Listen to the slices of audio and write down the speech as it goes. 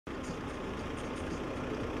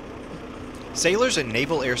Sailors at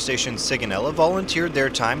Naval Air Station Sigonella volunteered their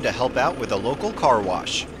time to help out with a local car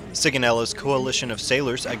wash. Sigonella's coalition of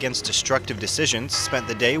sailors against destructive decisions spent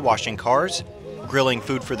the day washing cars, grilling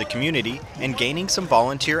food for the community, and gaining some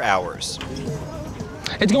volunteer hours.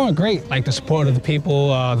 It's going great. Like the support of the people,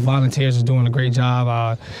 the volunteers are doing a great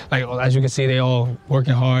job. Like as you can see, they all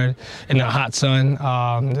working hard in the hot sun.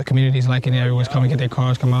 The community's liking it. Everyone's coming get their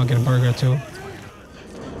cars, come out, get a burger or two.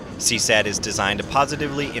 CSADD is designed to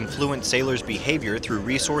positively influence sailors' behavior through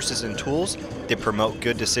resources and tools that promote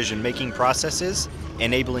good decision-making processes,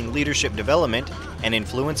 enabling leadership development and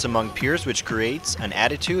influence among peers, which creates an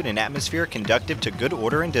attitude and atmosphere conducive to good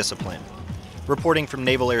order and discipline. Reporting from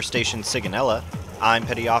Naval Air Station Sigonella, I'm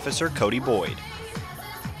Petty Officer Cody Boyd.